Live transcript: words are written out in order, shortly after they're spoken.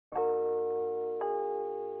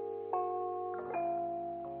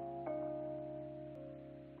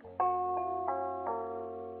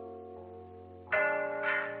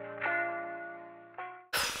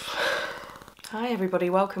Hi everybody,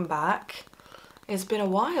 welcome back. It's been a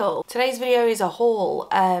while. Today's video is a haul.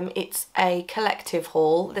 It's a collective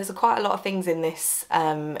haul. There's quite a lot of things in this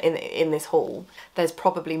in this haul. There's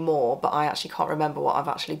probably more, but I actually can't remember what I've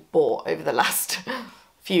actually bought over the last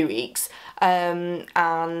few weeks. I'm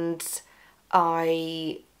not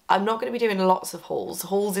going to be doing lots of hauls.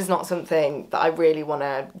 Hauls is not something that I really want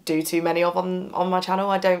to do too many of on my channel.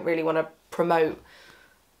 I don't really want to promote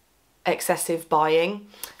excessive buying.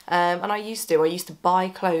 And I used to buy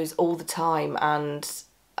clothes all the time, and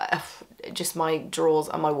just my drawers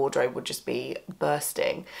and my wardrobe would just be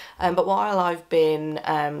bursting. But while I've been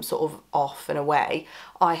sort of off and away,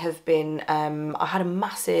 I have been I had a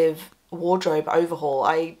massive wardrobe overhaul.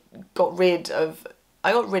 I got rid of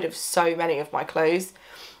so many of my clothes.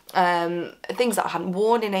 Things that I hadn't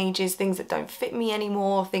worn in ages, things that don't fit me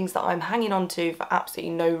anymore, things that I'm hanging on to for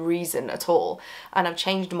absolutely no reason at all. And I've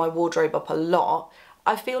changed my wardrobe up a lot.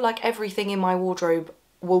 I feel like everything in my wardrobe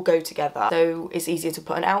will go together. So it's easier to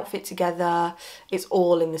put an outfit together. It's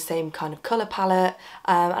all in the same kind of colour palette.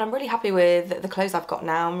 And I'm really happy with the clothes I've got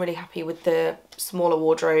now. I'm really happy with the smaller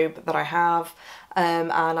wardrobe that I have.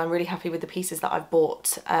 And I'm really happy with the pieces that I've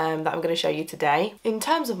bought that I'm going to show you today. In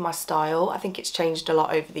terms of my style, I think it's changed a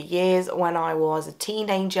lot over the years. When I was a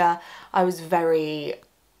teenager, I was very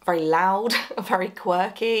loud, very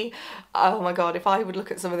quirky. Oh my god, if I would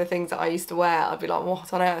look at some of the things that I used to wear, I'd be like,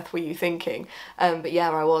 what on earth were you thinking? But yeah,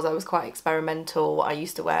 I was quite experimental. I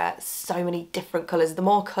used to wear so many different colours. The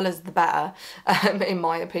more colours the better, in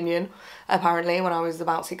my opinion, apparently, when I was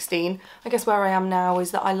about 16. I guess where I am now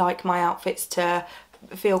is that I like my outfits to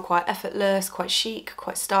feel quite effortless, quite chic,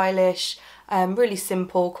 quite stylish, really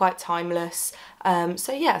simple, quite timeless.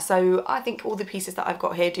 So yeah, so I think all the pieces that I've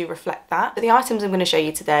got here do reflect that. But the items I'm going to show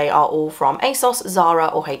you today are all from Asos, Zara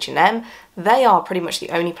or H&M. They are pretty much the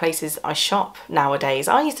only places I shop nowadays.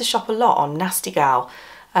 I used to shop a lot on Nasty Gal,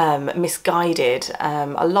 Misguided,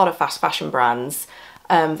 a lot of fast fashion brands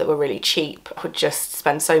that were really cheap. I would just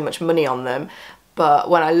spend so much money on them, but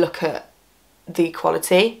when I look at the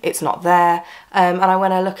quality, it's not there. And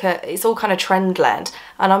when I look at, it's all kind of trend led,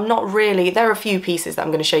 and I'm not really, there are a few pieces that I'm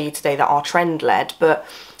going to show you today that are trend led, but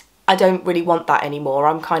I don't really want that anymore.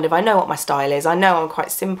 I know what my style is. I know I'm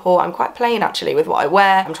quite simple. I'm quite plain actually with what I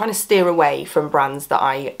wear. I'm trying to steer away from brands that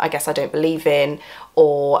I guess I don't believe in,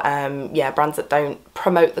 or yeah, brands that don't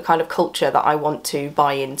promote the kind of culture that I want to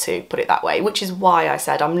buy into, put it that way, which is why I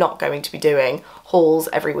said I'm not going to be doing hauls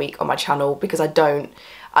every week on my channel, because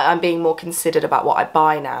I'm being more considered about what I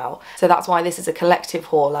buy now. So that's why this is a collective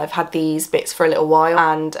haul. I've had these bits for a little while,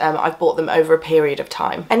 and I've bought them over a period of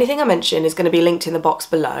time. Anything I mention is going to be linked in the box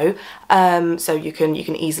below, so you can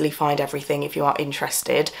easily find everything if you are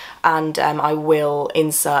interested. And I will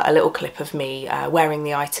insert a little clip of me wearing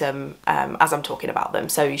the item as I'm talking about them,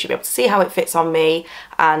 so you should be able to see how it fits on me.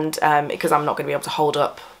 And because I'm not going to be able to hold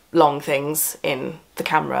up long things in the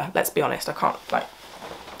camera, let's be honest, I can't, like,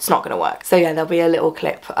 it's not going to work. So yeah, there'll be a little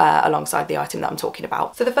clip alongside the item that I'm talking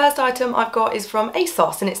about. So the first item I've got is from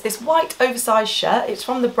Asos, and it's this white oversized shirt. It's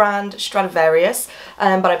from the brand Stradivarius,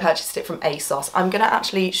 but I purchased it from Asos. I'm going to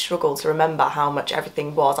actually struggle to remember how much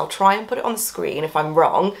everything was. I'll try and put it on the screen if I'm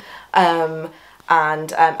wrong.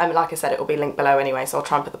 And like I said, it will be linked below anyway, so I'll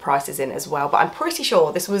try and put the prices in as well. But I'm pretty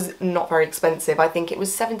sure this was not very expensive. I think it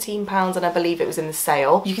was £17, and I believe it was in the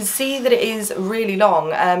sale. You can see that it is really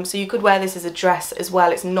long, so you could wear this as a dress as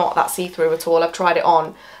well. It's not that see-through at all. I've tried it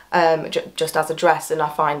on just as a dress, and I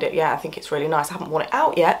find it, yeah, I think it's really nice. I haven't worn it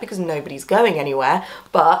out yet because nobody's going anywhere,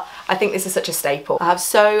 but I think this is such a staple. I have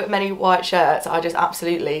so many white shirts, I just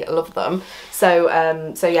absolutely love them. So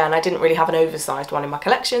so yeah, and I didn't really have an oversized one in my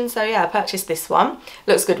collection, so yeah, I purchased this one.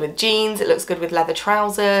 Looks good with jeans, it looks good with leather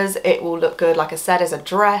trousers, it will look good, like I said, as a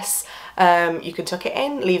dress. You can tuck it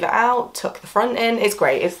in, leave it out, tuck the front in. It's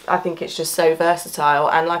great. I think it's just so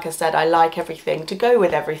versatile, and like I said, I like everything to go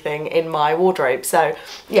with everything in my wardrobe. So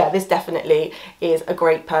yeah, this definitely is a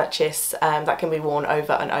great purchase that can be worn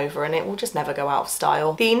over and over, and it will just never go out of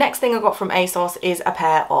style. The next thing I got from Asos is a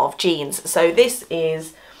pair of jeans. So these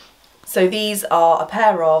are a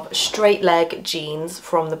pair of straight leg jeans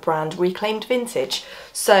from the brand Reclaimed Vintage.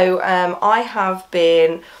 So I have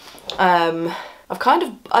been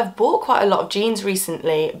I've bought quite a lot of jeans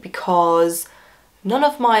recently because none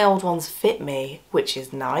of my old ones fit me, which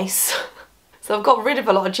is nice. So I've got rid of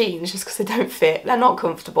a lot of jeans just because they don't fit. They're not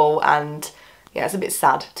comfortable, and yeah, it's a bit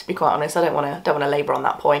sad, to be quite honest. I don't want to labour on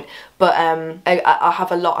that point, but I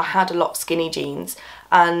had a lot of skinny jeans,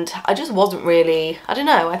 and I just wasn't really, I don't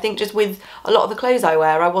know, I think just with a lot of the clothes I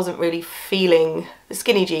wear I wasn't really feeling the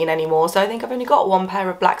skinny jean anymore, so I think I've only got one pair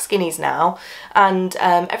of black skinnies now, and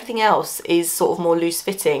everything else is sort of more loose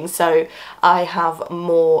fitting. So I have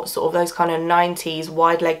more sort of those kind of 90s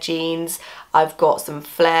wide leg jeans, I've got some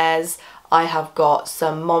flares, I have got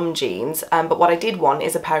some mom jeans, but what I did want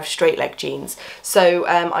is a pair of straight leg jeans. So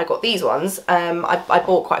I got these ones. I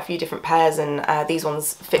bought quite a few different pairs, and these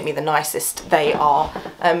ones fit me the nicest. They're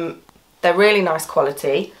really nice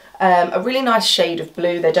quality. A really nice shade of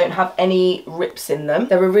blue. They don't have any rips in them.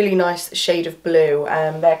 They're a really nice shade of blue.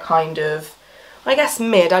 They're kind of, I guess,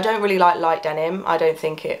 mid. I don't really like light denim. I don't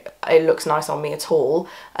think it looks nice on me at all.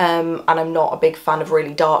 And I'm not a big fan of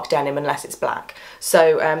really dark denim unless it's black.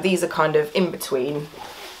 So these are kind of in between.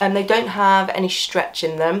 And they don't have any stretch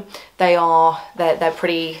in them. They're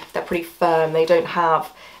pretty firm. They don't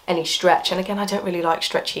have any stretch, and again, I don't really like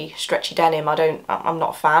stretchy denim. I'm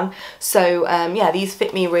not a fan. So yeah, these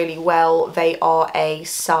fit me really well. They are a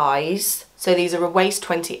size, so these are a waist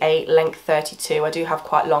 28, length 32. I do have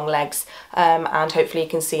quite long legs, and hopefully you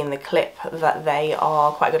can see in the clip that they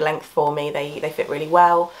are quite a good length for me. They fit really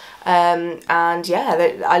well, and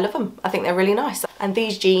yeah, I love them. I think they're really nice. And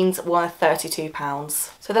these jeans were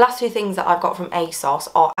 £32. So the last two things that I've got from Asos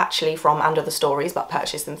are actually from And Other Stories, but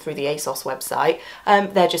purchased them through the Asos website.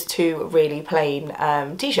 They're just two really plain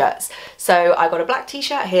t-shirts. So I got a black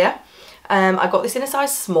t-shirt here. I got this in a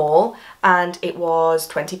size small, and it was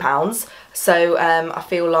 £20. So I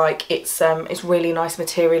feel like it's really nice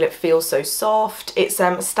material. It feels so soft. It's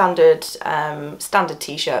a standard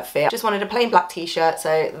t-shirt fit. Just wanted a plain black t-shirt,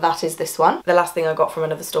 so that is this one. The last thing I got from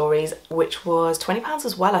Another Stories, which was £20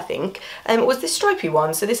 as well, I think, was this stripy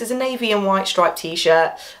one. So this is a navy and white striped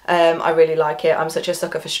t-shirt. I really like it. I'm such a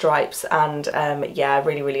sucker for stripes, and yeah, I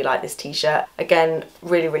really like this t-shirt. Again,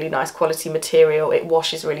 really nice quality material. It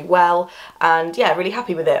washes really well, and yeah, really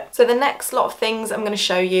happy with it. So the next lot of things I'm going to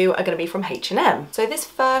show you are going to be from H&M. So this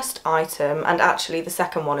first item, and actually the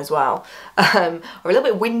second one as well, are a little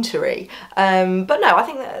bit wintry, but no, I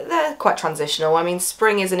think they're quite transitional. I mean,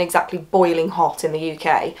 spring isn't exactly boiling hot in the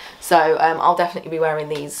UK, so I'll definitely be wearing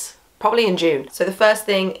these probably in June. So the first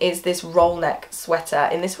thing is this roll neck sweater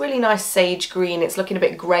in this really nice sage green. It's looking a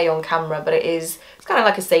bit grey on camera, but it's kind of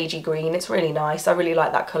like a sagey green. It's really nice. I really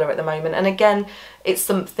like that colour at the moment. And again, it's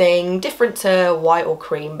something different to white or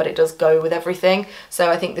cream, but it does go with everything. So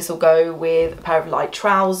I think this will go with a pair of light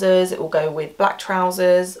trousers. It will go with black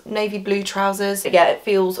trousers, navy blue trousers. Yeah, it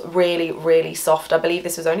feels really soft. I believe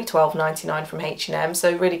this was only £12.99 from H&M,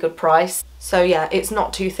 so really good price. So yeah, it's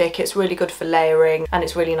not too thick, it's really good for layering, and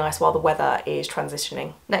it's really nice while the weather is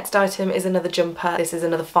transitioning. Next item is another jumper. This is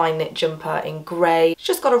another fine knit jumper in grey. It's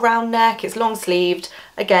just got a round neck, it's long sleeved.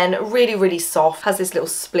 Again, really soft. Has this little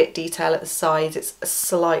split detail at the sides. It's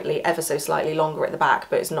ever so slightly longer at the back,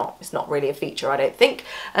 but it's not really a feature, I don't think.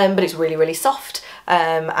 But it's really soft.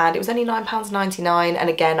 And it was only £9.99, and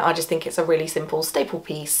again, I just think it's a really simple staple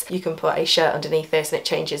piece. You can put a shirt underneath this and it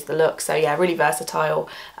changes the look. So yeah, really versatile,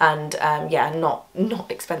 and yeah, not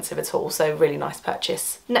expensive at all, so really nice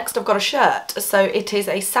purchase. Next I've got a shirt. So it is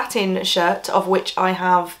a satin shirt, of which I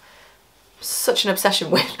have such an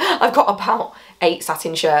obsession with. I've got about 8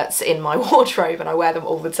 satin shirts in my wardrobe, and I wear them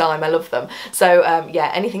all the time. I love them. So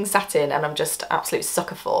yeah, anything satin, and I'm just absolute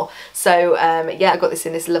sucker for. So yeah, I got this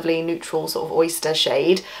in this lovely neutral sort of oyster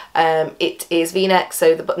shade. It is V-neck,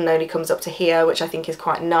 so the button only comes up to here, which I think is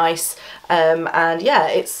quite nice. And yeah,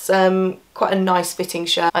 it's quite a nice fitting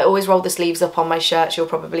shirt. I always roll the sleeves up on my shirts. You'll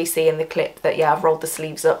probably see in the clip that yeah, I've rolled the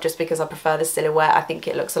sleeves up just because I prefer the silhouette. I think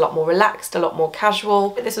it looks a lot more relaxed, a lot more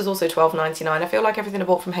casual. This was also £12.99. I feel like everything I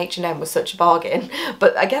bought from H&M was such a bargain,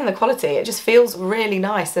 but again, the quality, it just feels really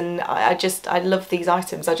nice, and I love these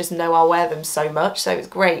items. I just know I'll wear them so much, so it's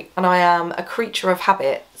great. And I am a creature of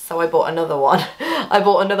habit, so I bought another one. I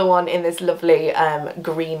bought another one in this lovely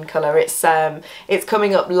green colour. It's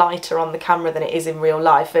coming up lighter on the camera than it is in real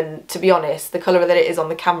life, and to be honest, the colour that it is on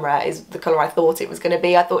the camera is the colour I thought it was going to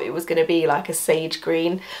be. I thought it was going to be like a sage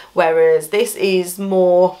green, whereas this is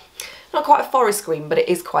more, not quite a forest green, but it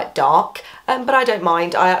is quite dark. But I don't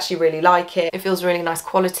mind. I actually really like it. It feels really nice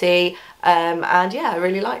quality, and yeah, I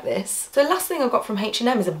really like this. So the last thing I got from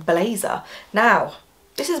H&M is a blazer. Now,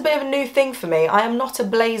 this is a bit of a new thing for me. I am not a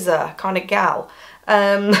blazer kind of gal.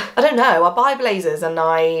 I don't know, I buy blazers and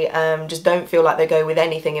I just don't feel like they go with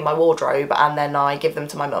anything in my wardrobe, and then I give them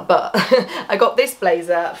to my mum. But I got this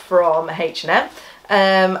blazer from H&M.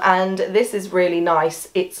 And this is really nice.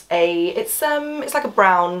 It's like a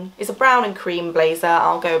brown, it's a brown and cream blazer.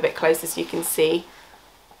 I'll go a bit closer so you can see.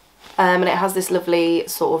 And it has this lovely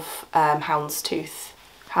sort of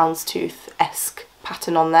houndstooth-esque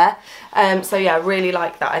pattern on there. So yeah, I really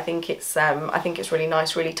like that. I think it's really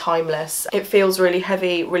nice, really timeless. It feels really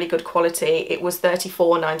heavy, really good quality. It was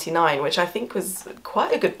 $34.99, which I think was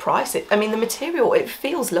quite a good price. I mean, the material, it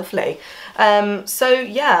feels lovely. So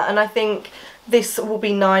yeah, and I think this will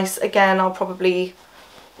be nice. Again, I'll probably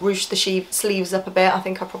ruche the sleeves up a bit. I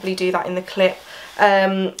think I'll probably do that in the clip.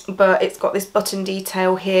 But it's got this button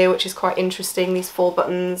detail here, which is quite interesting. These 4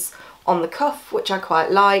 buttons on the cuff, which I quite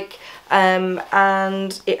like.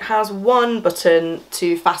 And it has 1 button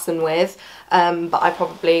to fasten with, but I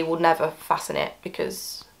probably will never fasten it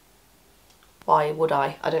because why would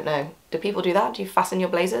I? I don't know. Do people do that? Do you fasten your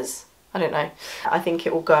blazers? I don't know. I think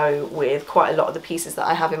it will go with quite a lot of the pieces that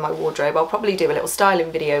I have in my wardrobe. I'll probably do a little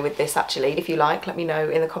styling video with this actually. If you like, let me know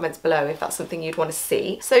in the comments below if that's something you'd want to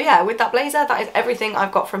see. So yeah, with that blazer, that is everything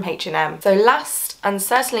I've got from H&M. So last and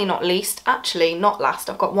certainly not least, actually not last,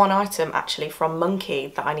 I've got one item actually from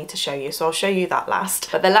Monki that I need to show you. So I'll show you that last.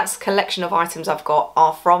 But the last collection of items I've got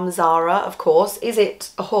are from Zara, of course. Is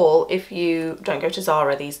it a haul if you don't go to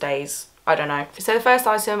Zara these days? I don't know. So the first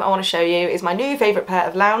item I want to show you is my new favourite pair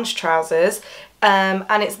of lounge trousers, and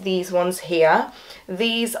it's these ones here.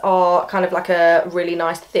 These are kind of like a really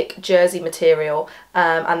nice thick jersey material,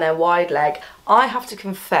 and they're wide leg. I have to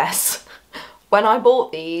confess, when I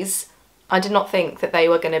bought these, I did not think that they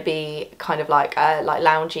were going to be kind of like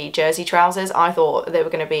loungy jersey trousers. I thought they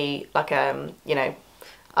were going to be like you know,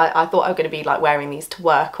 I thought I was going to be like wearing these to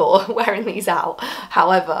work or wearing these out.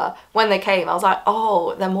 However, when they came, I was like,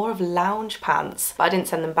 oh, they're more of lounge pants. But I didn't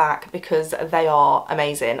send them back because they are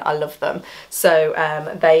amazing. I love them. So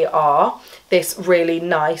they are this really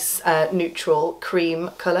nice neutral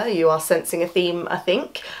cream colour. You are sensing a theme, I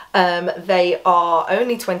think. They are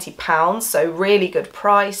only £20, so really good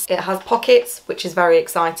price. It has pockets, which is very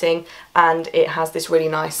exciting, and it has this really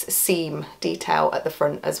nice seam detail at the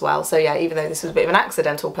front as well. So yeah, even though this was a bit of an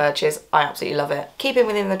accidental purchase, I absolutely love it. Keeping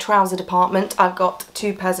within the trouser department, I've got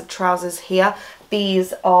 2 pairs of trousers here.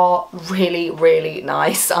 These are really, really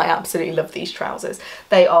nice. I absolutely love these trousers.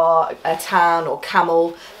 They are a tan or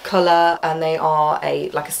camel colour, and they are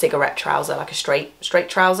like a cigarette trouser, like a straight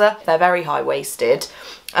trouser. They're very high-waisted.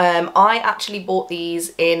 I actually bought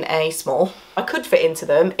these in a small. I could fit into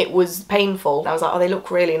them. It was painful. I was like, oh, they look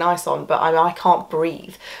really nice on, but I can't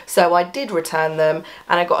breathe. So I did return them,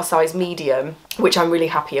 and I got a size medium, which I'm really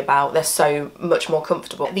happy about. They're so much more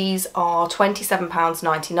comfortable. These are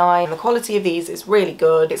 £27.99. The quality of these is really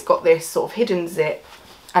good. It's got this sort of hidden zip,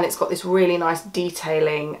 and it's got this really nice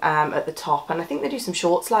detailing at the top, and I think they do some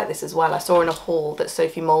shorts like this as well. I saw in a haul that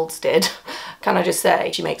Sophie Moulds did. Can I just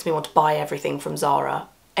say, she makes me want to buy everything from Zara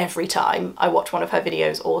every time I watch one of her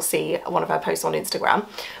videos or see one of her posts on Instagram.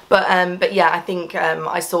 But yeah, I think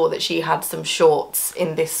I saw that she had some shorts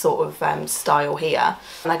in this sort of style here,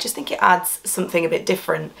 and I just think it adds something a bit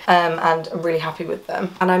different, and I'm really happy with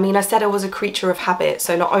them. And I mean, I said I was a creature of habit,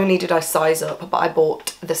 so not only did I size up, but I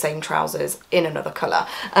bought the same trousers in another colour.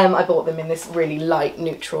 I bought them in this really light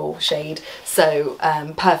neutral shade, so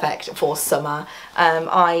perfect for summer.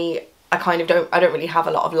 I don't really have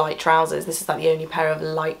a lot of light trousers. This is like the only pair of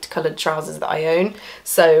light coloured trousers that I own.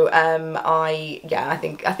 So I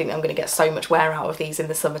think I'm going to get so much wear out of these in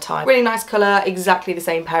the summertime. Really nice colour, exactly the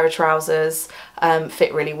same pair of trousers,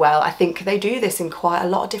 fit really well. I think they do this in quite a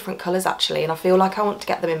lot of different colours actually, and I feel like I want to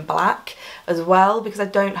get them in black as well, because I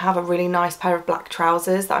don't have a really nice pair of black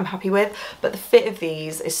trousers that I'm happy with, but the fit of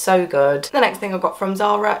these is so good. The next thing I got from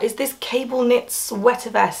Zara is this cable knit sweater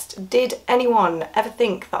vest. Did anyone ever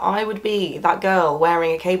think that I would be that girl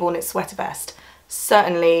wearing a cable knit sweater vest?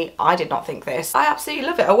 Certainly I did not think this. I absolutely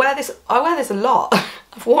love it. I wear this a lot.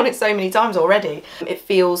 I've worn it so many times already. It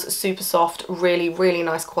feels super soft, really, really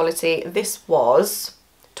nice quality. This was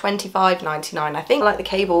 £25.99 I think. I like the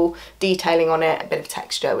cable detailing on it, a bit of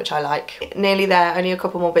texture, which I like. Nearly there, only a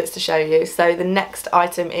couple more bits to show you. So the next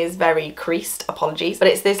item is very creased, apologies, but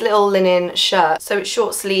it's this little linen shirt. So it's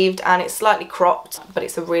short sleeved and it's slightly cropped, but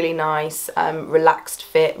it's a really nice relaxed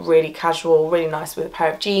fit, really casual, really nice with a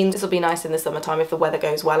pair of jeans. This will be nice in the summertime if the weather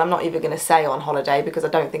goes well. I'm not even going to say on holiday because I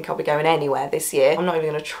don't think I'll be going anywhere this year. I'm not even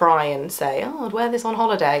going to try and say, oh, I'd wear this on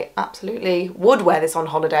holiday. Absolutely would wear this on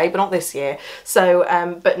holiday, but not this year. So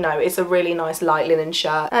but no, it's a really nice light linen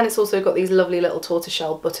shirt, and it's also got these lovely little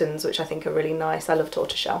tortoiseshell buttons, which I think are really nice. I love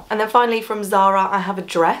tortoiseshell. And then finally from Zara, I have a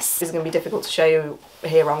dress. This is going to be difficult to show you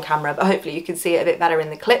here on camera, but hopefully you can see it a bit better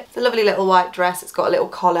in the clip. It's a lovely little white dress. It's got a little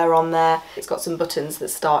collar on there. It's got some buttons that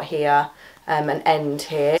start here and end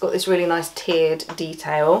here. It's got this really nice tiered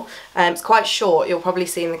detail. It's quite short. You'll probably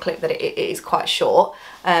see in the clip that it is quite short,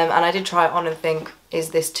 and I did try it on and think, is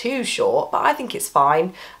this too short? But I think it's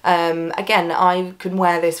fine. Again, I can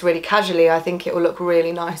wear this really casually. I think it will look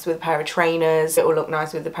really nice with a pair of trainers. It will look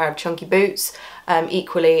nice with a pair of chunky boots.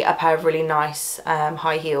 Equally a pair of really nice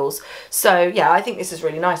high heels. So yeah, I think this is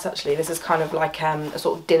really nice actually. This is kind of like a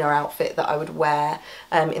sort of dinner outfit that I would wear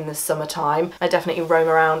in the summertime. I definitely roam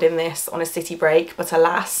around in this on a city break, but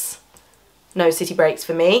alas, no city breaks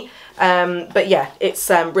for me. But yeah, it's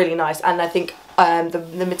really nice, and I think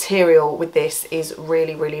the material with this is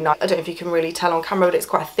really, really nice. I don't know if you can really tell on camera, but it's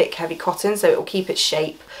quite a thick, heavy cotton, so it will keep its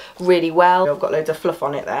shape really well. I've got loads of fluff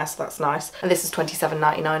on it there, so that's nice. And this is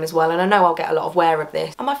 £27.99 as well, and I know I'll get a lot of wear of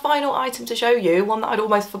this. And my final item to show you, one that I'd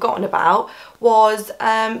almost forgotten about, was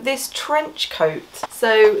this trench coat.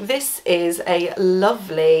 So this is a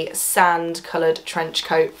lovely sand coloured trench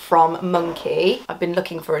coat from Monki. I've been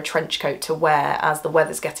looking for a trench coat to wear as the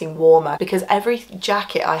weather's getting warmer, because every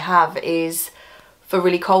jacket I have is for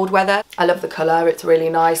really cold weather. I love the colour, it's really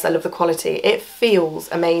nice, I love the quality, it feels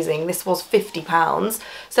amazing. This was £50,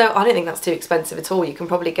 so I don't think that's too expensive at all. You can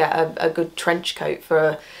probably get a good trench coat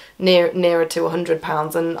for nearer to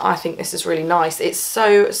 £100, and I think this is really nice. It's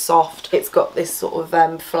so soft. It's got this sort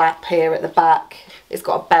of flap here at the back, it's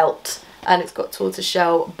got a belt, and it's got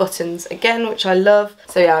tortoiseshell buttons again, which I love.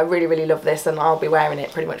 So yeah, I really, really love this, and I'll be wearing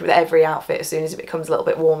it pretty much with every outfit as soon as it becomes a little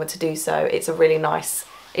bit warmer to do so. It's a really nice,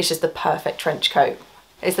 it's just the perfect trench coat.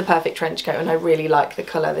 It's the perfect trench coat, and I really like the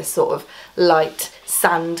colour, this sort of light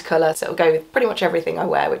sand colour, so it'll go with pretty much everything I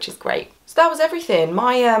wear, which is great. So that was everything.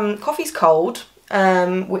 My coffee's cold,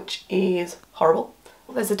 which is horrible.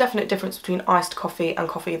 Well, there's a definite difference between iced coffee and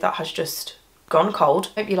coffee that has just gone cold.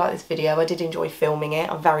 Hope you like this video. I did enjoy filming it.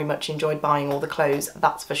 I very much enjoyed buying all the clothes,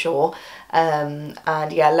 that's for sure. And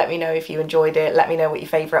yeah, let me know if you enjoyed it. Let me know what your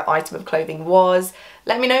favourite item of clothing was.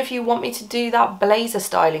 Let me know if you want me to do that blazer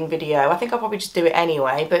styling video. I think I'll probably just do it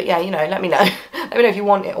anyway, but yeah, you know, let me know. Let me know if you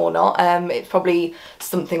want it or not. It's probably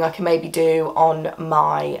something I can maybe do on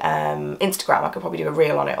my Instagram. I could probably do a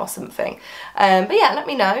reel on it or something. But yeah, let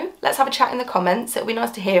me know. Let's have a chat in the comments. It'll be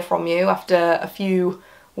nice to hear from you after a few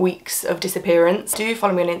weeks of disappearance. Do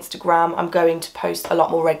follow me on Instagram. I'm going to post a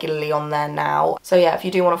lot more regularly on there now. So yeah, if you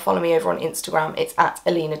do want to follow me over on Instagram, it's at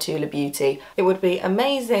AlinaTulaBeauty. It would be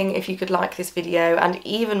amazing if you could like this video, and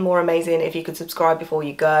even more amazing if you could subscribe before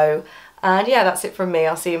you go. And yeah, that's it from me.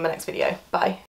 I'll see you in my next video. Bye.